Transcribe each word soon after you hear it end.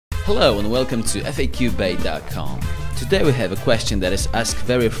Hello and welcome to FAQbait.com. Today we have a question that is asked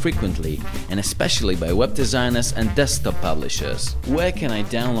very frequently and especially by web designers and desktop publishers. Where can I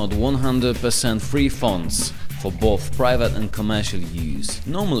download 100% free fonts for both private and commercial use?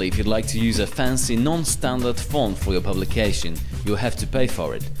 Normally, if you'd like to use a fancy non-standard font for your publication, you'll have to pay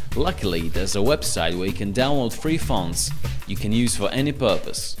for it. Luckily, there's a website where you can download free fonts you can use for any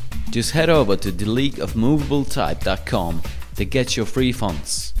purpose. Just head over to theleagueofmovabletype.com to get your free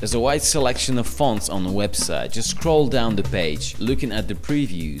fonts. There's a wide selection of fonts on the website. Just scroll down the page looking at the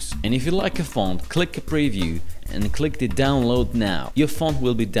previews, and if you like a font, click a preview and click the download now. Your font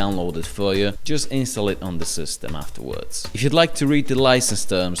will be downloaded for you, just install it on the system afterwards. If you'd like to read the license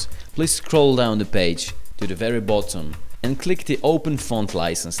terms, please scroll down the page to the very bottom and click the Open Font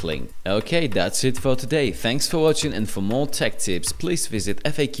License link. Okay, that's it for today. Thanks for watching, and for more tech tips please visit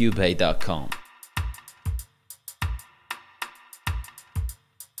FAQbait.com.